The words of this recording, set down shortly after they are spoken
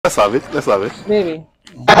Let's have it. Let's have it. Baby,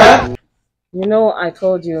 you know I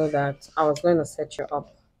told you that I was going to set you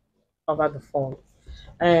up over the phone.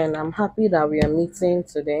 And I'm happy that we are meeting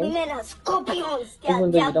today. Women are scorpions.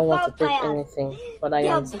 Even though you don't want to take vampires. anything. But I They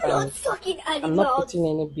are understand. blood-sucking I'm not animals. putting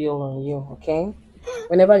any bill on you, okay?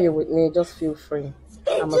 Whenever you're with me, just feel free.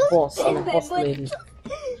 I'm a boss. I'm a boss lady.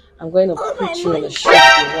 I'm going to put you in the shape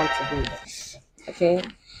you want to be. Okay?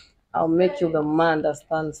 I'll make you the man that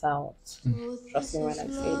stands out. Trust me when I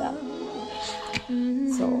say that.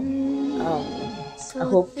 So, I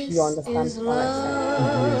hope you understand what I said.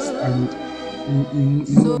 Yes, and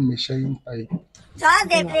you know I'm a sharing type. John,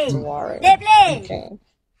 they You don't have play. to worry. They play. Okay.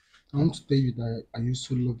 I want to tell you that I used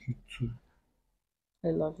to love you too.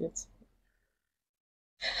 I love it.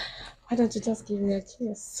 Why don't you just give me a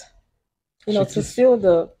kiss? You know, to seal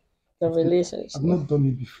the relationship. I've not done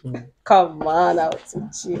it before. Come on, I'll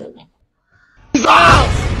teach you.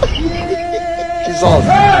 Jesus.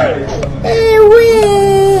 Hey,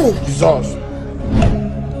 wait! Jesus.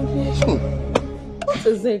 What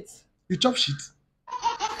is it? You chop shit.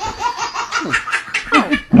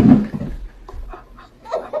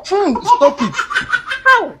 Stop it.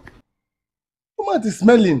 How? Your mouth is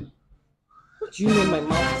smelling. What do you mean my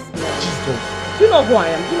mouth is smelling? Jesus. Do you know who I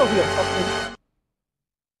am? Do you know who you're talking to?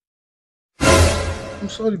 I'm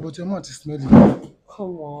sorry, but your mouth is smelling.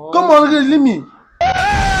 Come on. Come on, leave me. You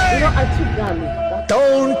know, I took garlic.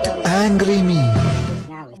 Don't angry me.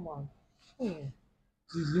 Come on.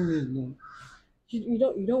 Please leave me alone.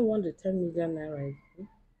 You don't want the 10 million naira.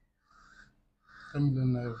 10 million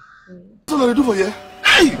naira. What do I do for you?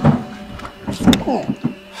 Hey! Oh,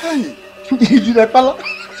 hey! You like pala?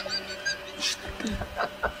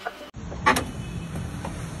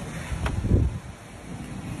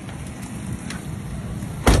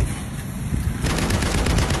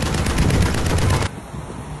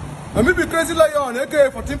 Let me be Crazylion, aka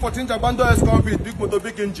 1414 Jabando S Convict, big motor,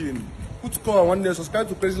 big engine. Put score one day, subscribe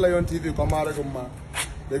to Crazylion TV, come out,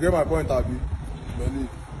 they get my point, Abi. Believe.